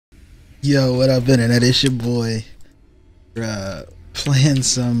Yo, what up, internet? It's your boy. We're playing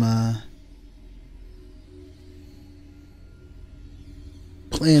some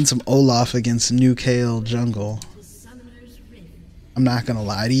Olaf against New Kale Jungle. I'm not gonna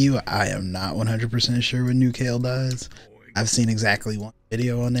lie to you, I am not 100% sure what New Kale does. I've seen exactly one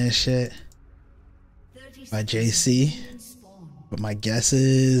video on this shit by JC, but my guess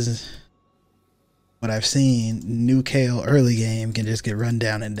is what I've seen, New Kale early game can just get run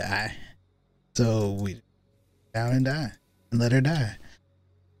down and die. So we down and die and let her die.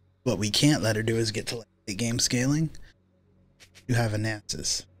 What we can't let her do is get to late game scaling. You have a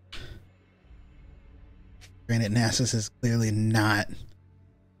Nasus. Granted, Nasus is clearly not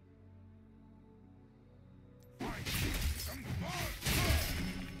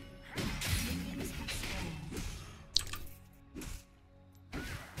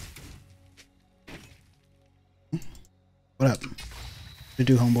what up? What to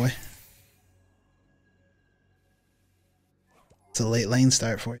do, homeboy? It's a late lane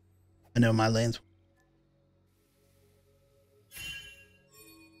start for you. I know my lane's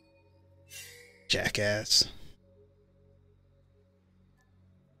jackass.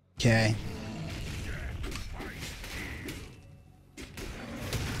 Okay.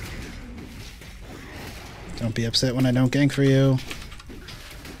 Don't be upset when I don't gank for you.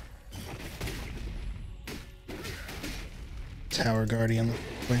 Tower Guardian.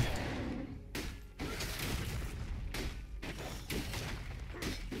 Way.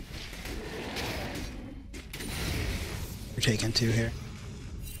 We're taking two here.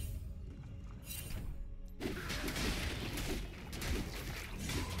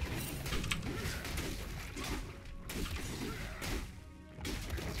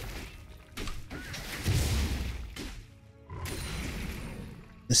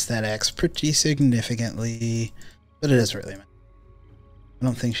 Missed that axe pretty significantly, but it doesn't really matter. I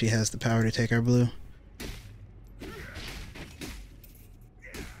don't think she has the power to take our blue.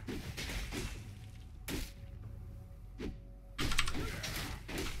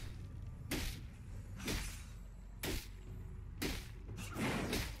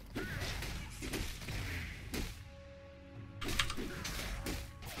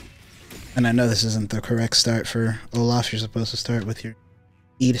 And I know this isn't the correct start for Olaf. You're supposed to start with your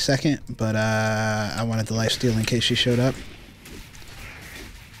E second, but I wanted the lifesteal in case she showed up.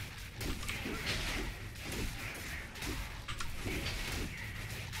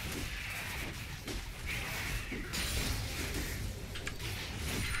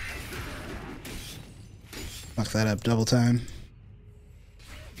 Fuck that up double time.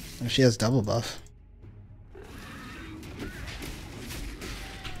 Oh, she has double buff.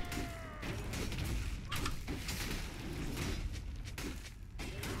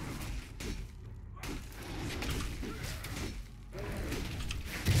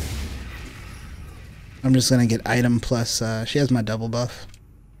 I'm just gonna get item plus, she has my double buff.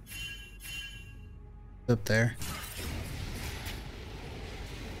 Up there.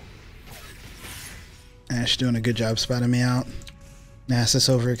 Ash doing a good job spotting me out. Nasus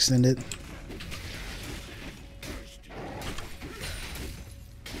overextended.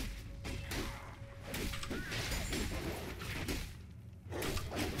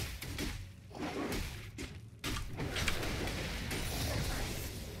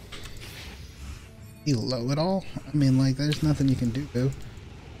 He low at all? I mean, like, there's nothing you can do, dude.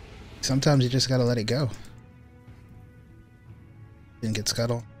 Sometimes you just gotta let it go. Didn't get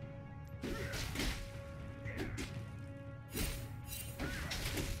scuttle.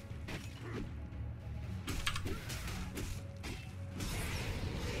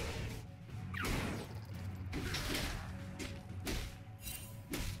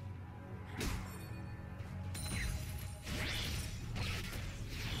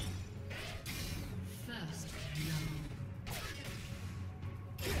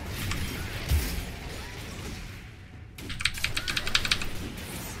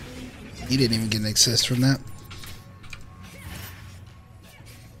 He didn't even get an assist from that.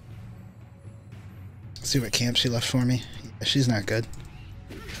 Let's see what camp she left for me. Yeah, she's not good.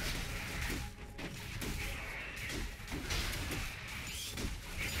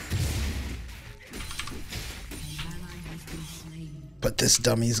 But this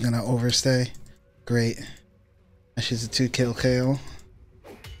dummy's gonna overstay. Great. She's a 2-kill KO.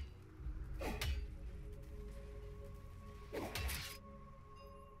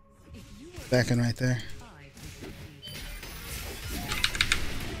 Backing right there.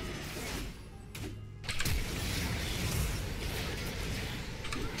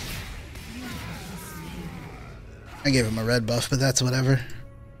 I gave him a red buff, but that's whatever.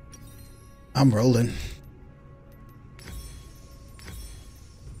 I'm rolling.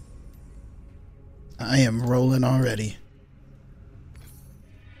 I am rolling already.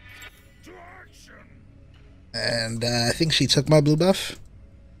 And I think she took my blue buff, if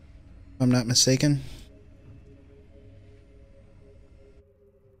I'm not mistaken.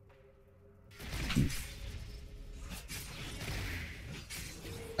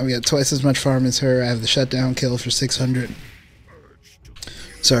 I've got twice as much farm as her. I have the shutdown kill for 600.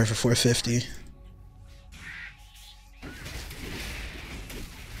 Sorry, for 450.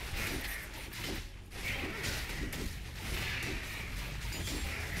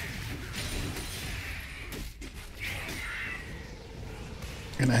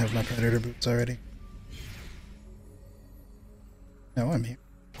 And I have my predator boots already. No, I'm here.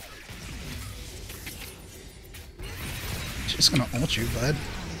 She's gonna ult you, bud.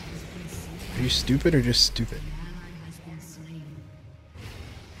 Are you stupid or just stupid?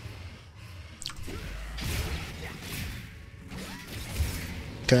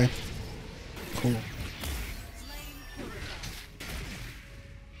 Okay. Cool.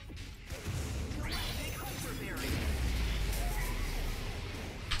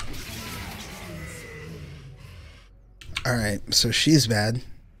 Alright, so she's bad.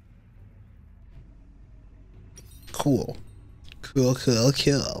 Cool. Cool, cool,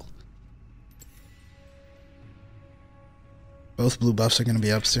 cool. Both blue buffs are going to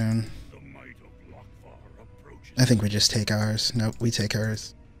be up soon. I think we just take ours. Nope, we take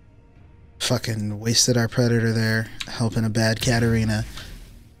ours. Fucking wasted our predator there, helping a bad Katarina.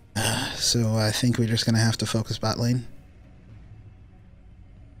 So I think we're just going to have to focus bot lane.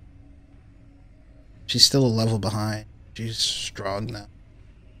 She's still a level behind. She's strong now.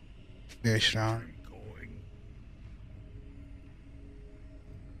 Very strong.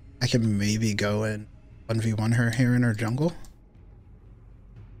 I can maybe go and 1v1 her here in her jungle.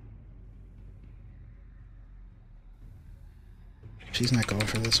 She's not going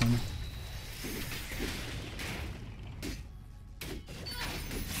for this one.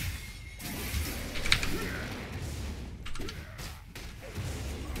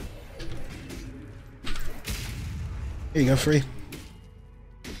 Here you go, free.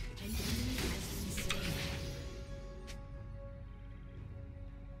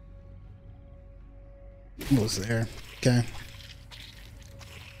 Almost there. Okay.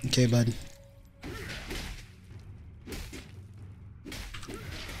 Okay, bud.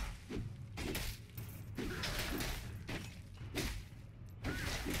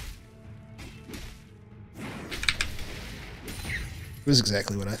 It was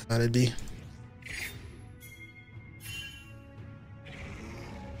exactly what I thought it'd be.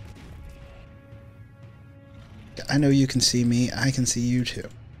 I know you can see me, I can see you too.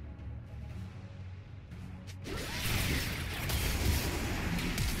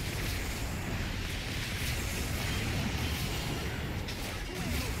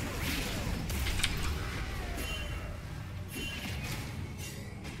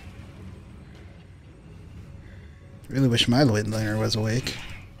 Really wish my lane laner was awake.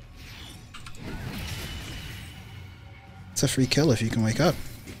 It's a free kill if you can wake up.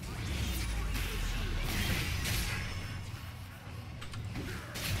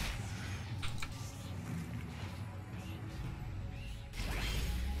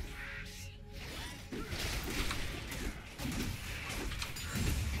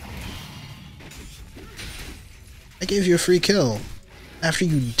 I gave you a free kill after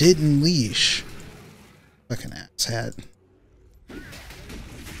you didn't leash. Fucking asshat.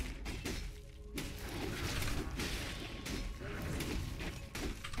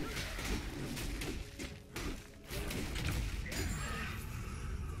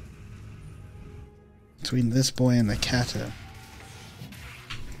 Between this boy and the kata.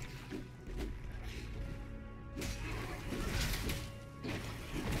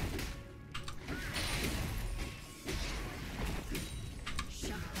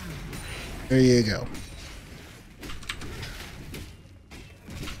 There you go.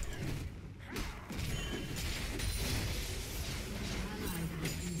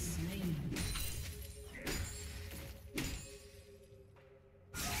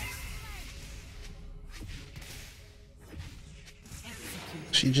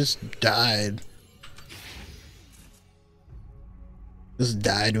 She just died. Just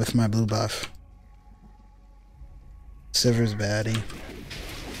died with my blue buff. Siver's baddie.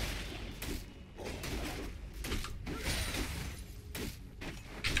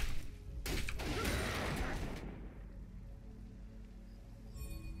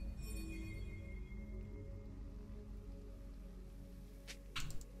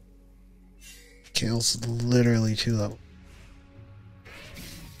 Kale's literally too low.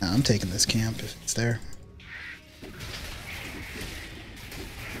 Nah, I'm taking this camp if it's there.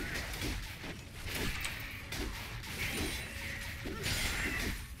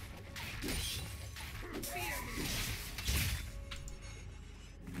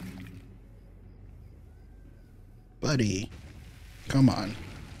 buddy. Come on.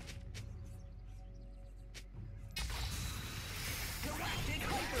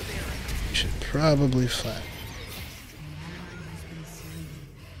 You should probably flat.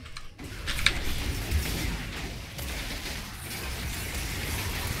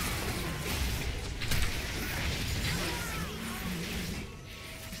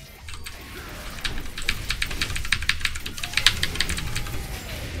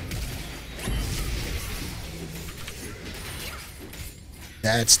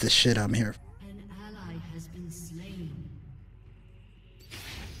 That's the shit I'm here for. An ally has been slain.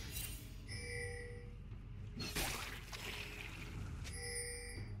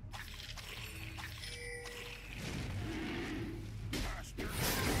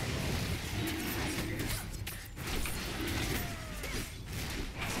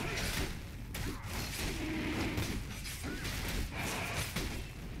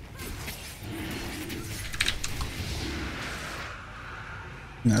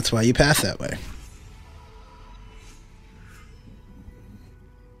 And that's why you path that way.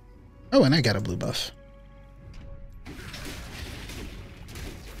 Oh, and I got a blue buff.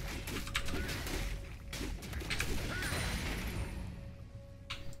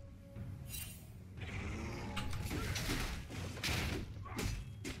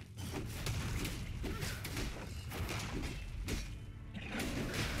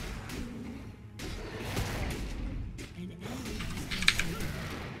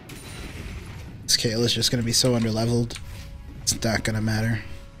 Kale is just going to be so underleveled, it's not going to matter.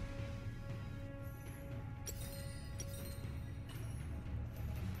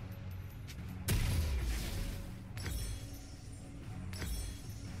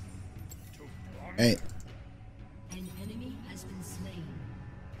 Right. An enemy has been slain.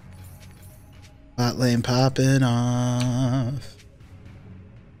 Bot lane popping off.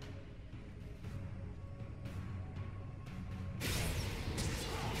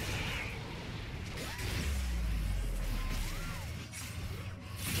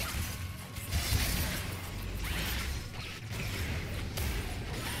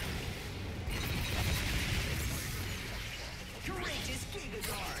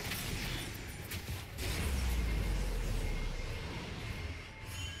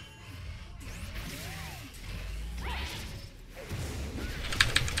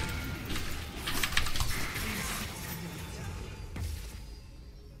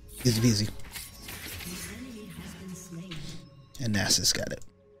 Easy peasy. And NASA's got it.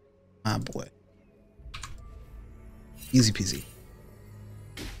 My boy. Easy peasy.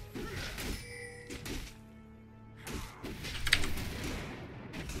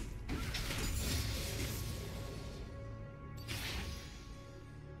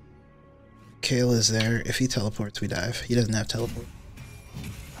 Kale is there. If he teleports, we dive. He doesn't have teleport.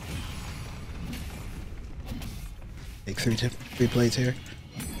 Take three plates here.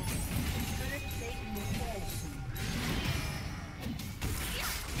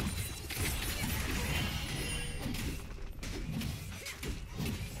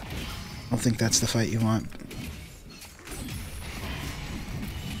 I don't think that's the fight you want.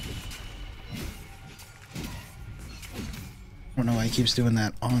 I don't know why he keeps doing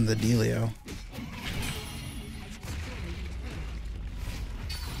that on the dealio.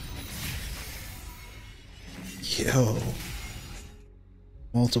 Yo.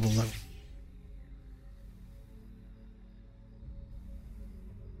 Multiple levels.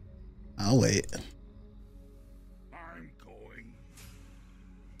 I'll wait. I'm going.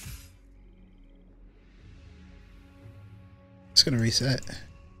 It's gonna reset.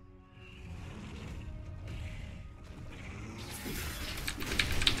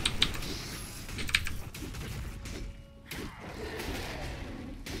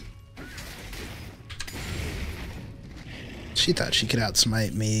 She thought she could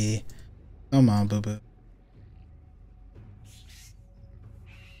outsmite me. Come on, boo boo.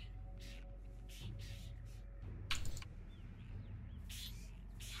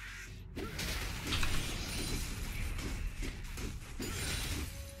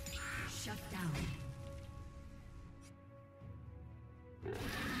 Shut down.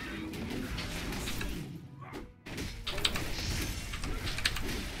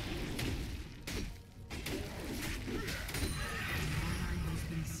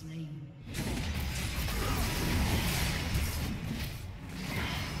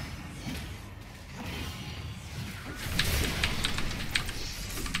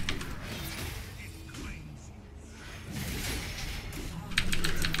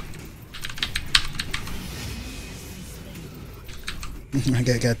 I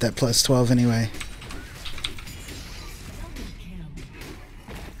got that plus 12 anyway.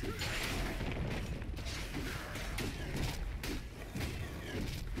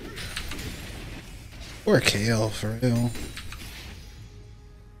 Or Kale, for real.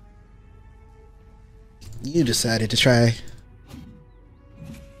 You decided to try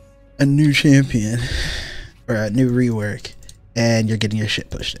a new champion or a new rework, and you're getting your shit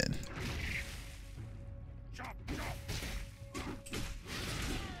pushed in.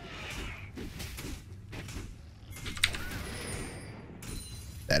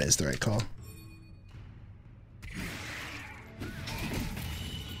 That is the right call.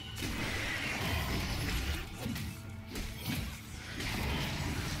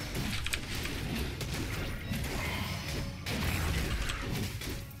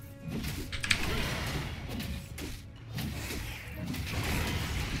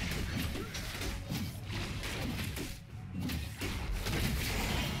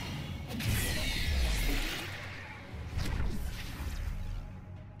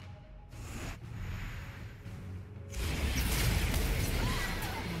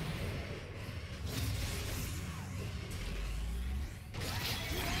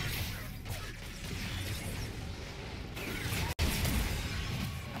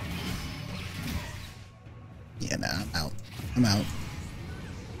 Yeah, nah, I'm out. I'm out.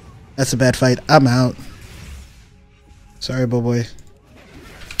 That's a bad fight. I'm out. Sorry, boy.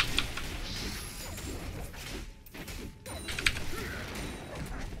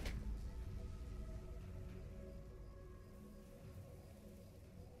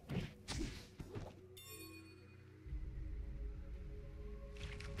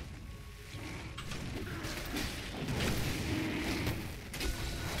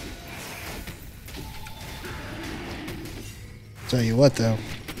 Tell you what, though.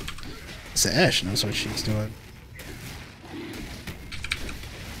 This Ashe knows what she's doing.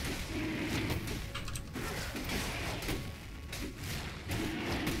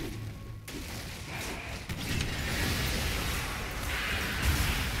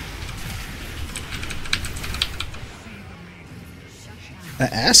 I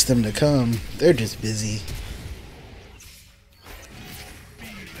asked them to come. They're just busy.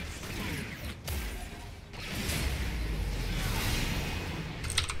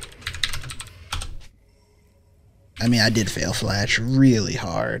 I mean, I did fail Flash really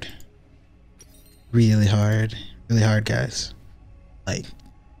hard. Really hard. Really hard, guys. Like,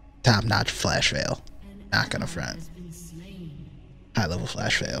 top-notch Flash fail. Not gonna front. High-level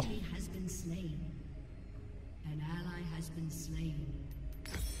Flash fail.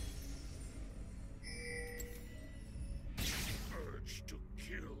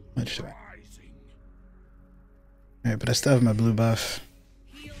 Much to it. Alright, but I still have my blue buff.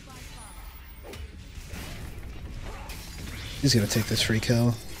 He's gonna take this free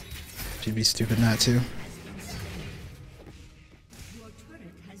kill. She'd be stupid not to. Your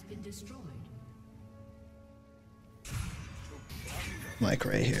turret has been destroyed. Like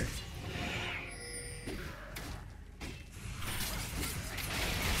right here.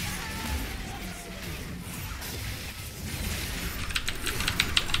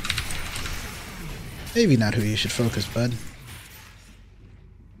 Maybe not who you should focus, bud.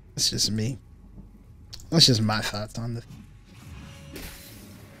 That's just me. That's just my thoughts on this.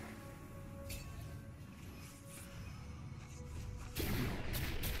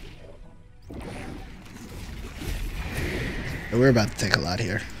 We're about to take a lot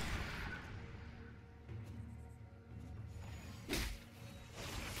here.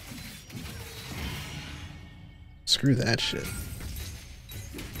 Screw that shit.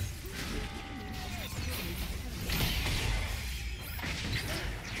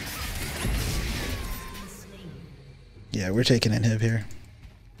 Yeah, we're taking inhib here.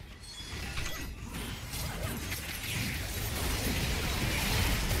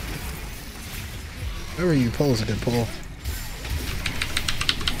 Whoever you pull is a good pull.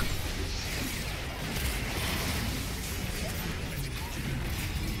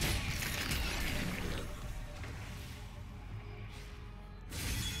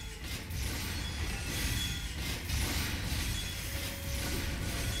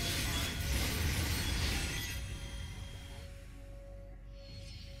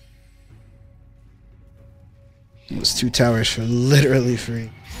 It was 2 towers for literally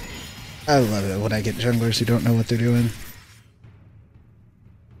free. I love it when I get junglers who don't know what they're doing.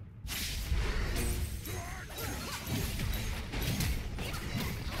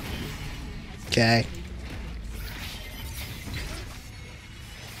 Okay.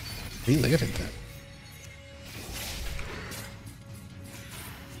 We look at that.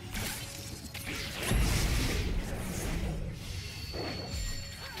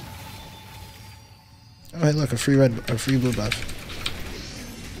 Oh, hey, look, a free blue buff.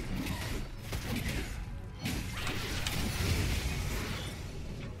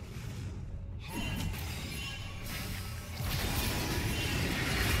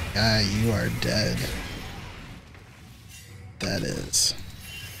 Guy, you are dead. That is.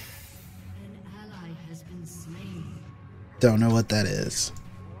 An ally has been slain. Don't know what that is.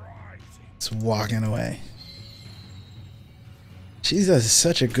 It's walking away. She does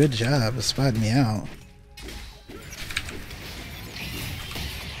such a good job of spotting me out.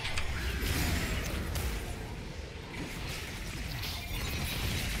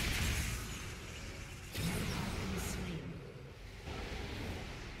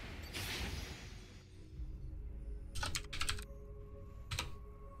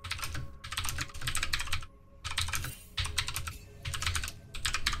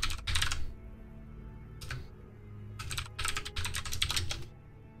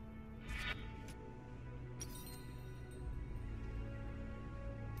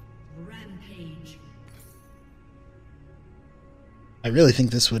 Rampage. I really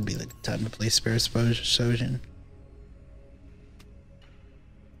think this would be the time to play Spare Sojin.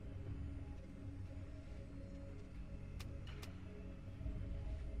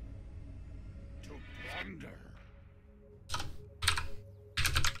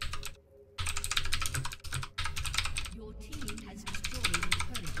 Your team has destroyed a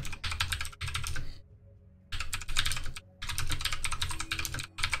turret.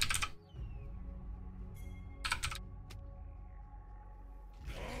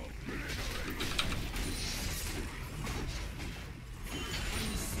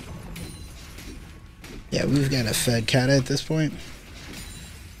 Yeah, we've got a fed kata at this point.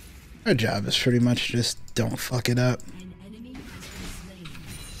 Our job is pretty much just don't fuck it up. An enemy has been slain.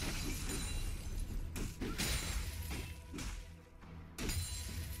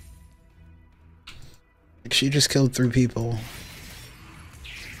 Like, she just killed 3 people.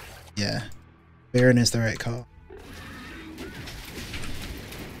 Yeah. Baron is the right call.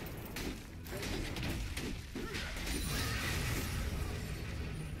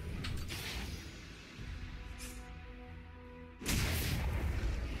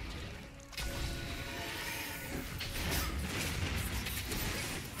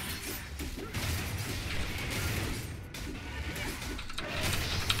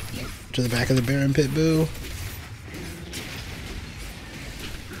 To the back of the Baron pit, boo.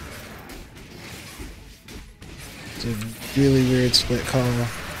 It's a really weird split call.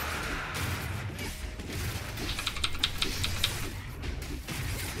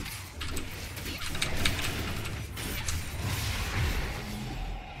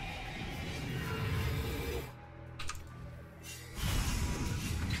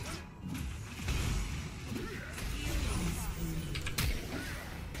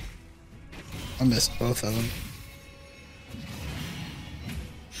 I missed both of them.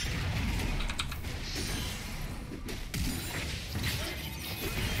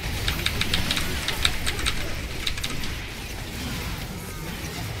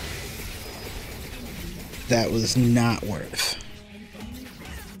 That was not worth. An enemy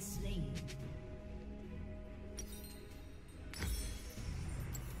has been slain.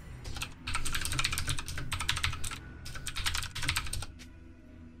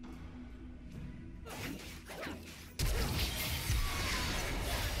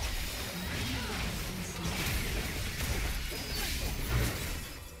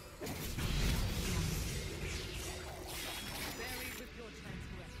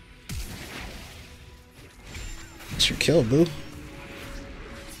 It's your kill, boo.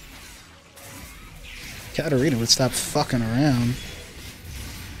 Katarina would stop fucking around.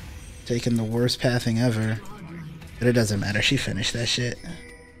 Taking the worst pathing ever. But it doesn't matter, she finished that shit.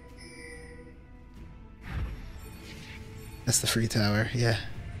 That's the free tower, yeah.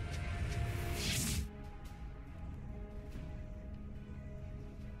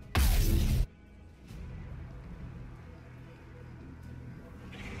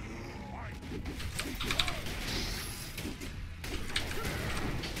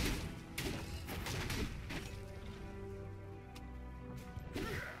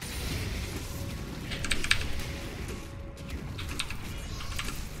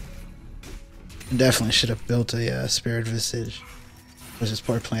 Definitely should have built a Spirit Visage. It was just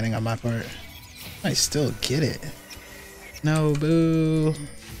poor planning on my part. I still get it. No, boo.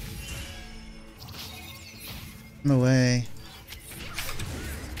 I'm away.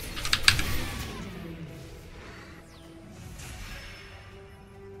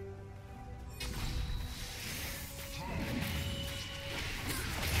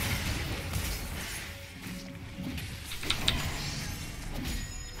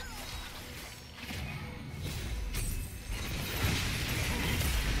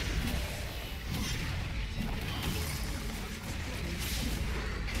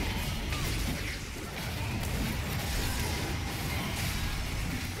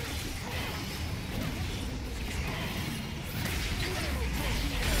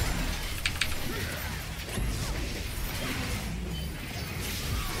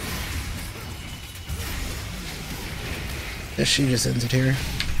 Guess she just entered here.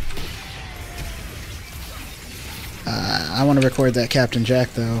 I want to record that Captain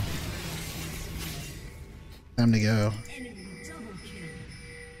Jack though. Time to go.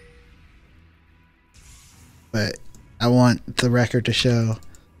 But I want the record to show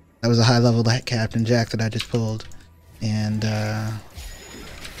that was a high level Captain Jack that I just pulled. And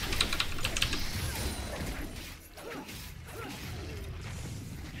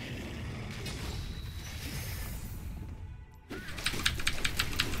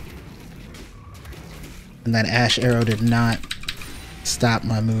that Ash arrow did not stop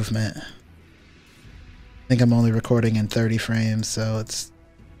my movement. I think I'm only recording in 30 frames, so it's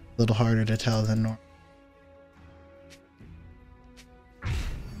a little harder to tell than normal.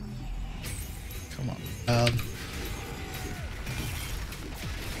 Come on.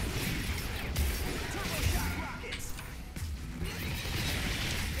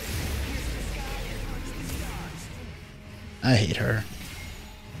 I hate her.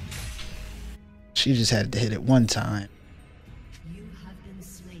 She just had to hit it one time. You have been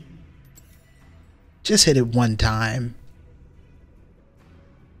slain. Just hit it one time.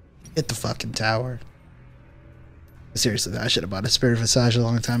 Hit the fucking tower. Seriously, I should have bought a Spirit Visage a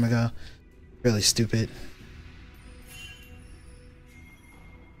long time ago. Really stupid.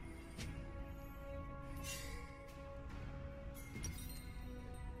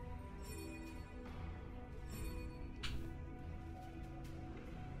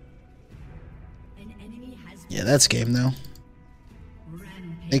 An enemy has Yeah, that's game though.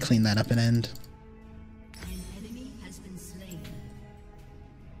 rampage. They cleaned that up and end. An enemy has been slain.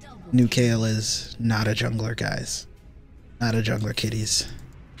 Double New Kale is not a jungler, guys. Not a jungler, kiddies.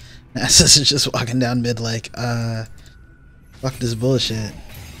 Nasus is just walking down mid like, fuck this bullshit.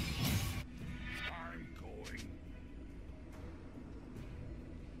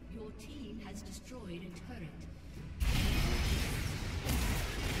 Your team has destroyed a turret.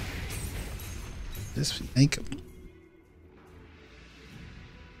 Just think.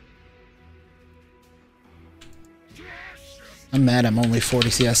 I'm mad I'm only 40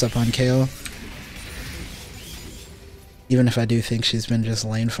 CS up on Kale. Even if I do think she's been just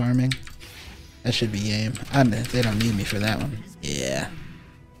lane farming. That should be game. They don't need me for that one. Yeah.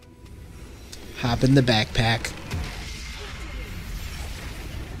 Hop in the backpack.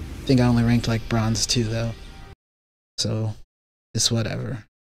 I think I only ranked like bronze 2 though. So, it's whatever.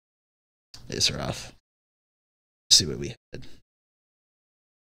 It's rough. Let's see what we had.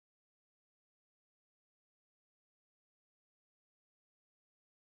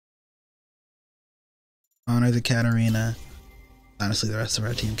 Honor the Katarina. Honestly, the rest of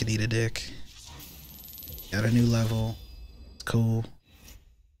our team could eat a dick. Got a new level. It's cool.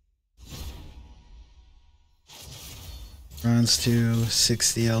 Bronze 2,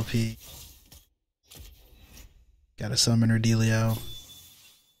 60 LP. Got a Summoner Delio.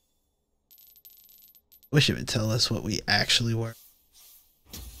 Wish it would tell us what we actually were.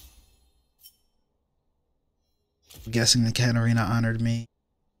 I'm guessing the Katarina honored me.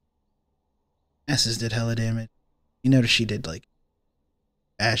 Asses did hella damage. You notice she did like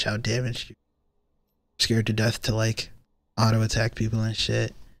Ash out damage. Scared to death to like auto attack people and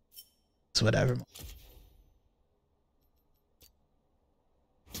shit. It's whatever.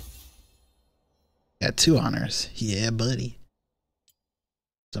 Got 2 honors. Yeah, buddy.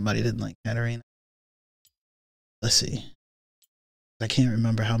 Somebody didn't like Katarina. Let's see. I can't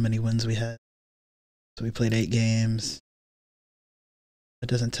remember how many wins we had. So we played 8 games. It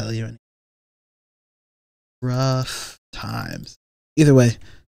doesn't tell you any. Rough times. Either way,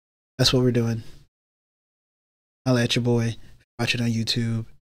 that's what we're doing. Holla at your boy. Watching on YouTube.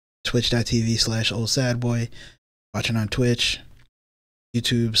 Twitch.tv/oldsadboy. Watching on Twitch.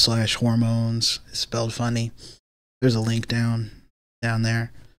 YouTube/hormones. It's spelled funny. There's a link down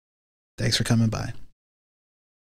there. Thanks for coming by.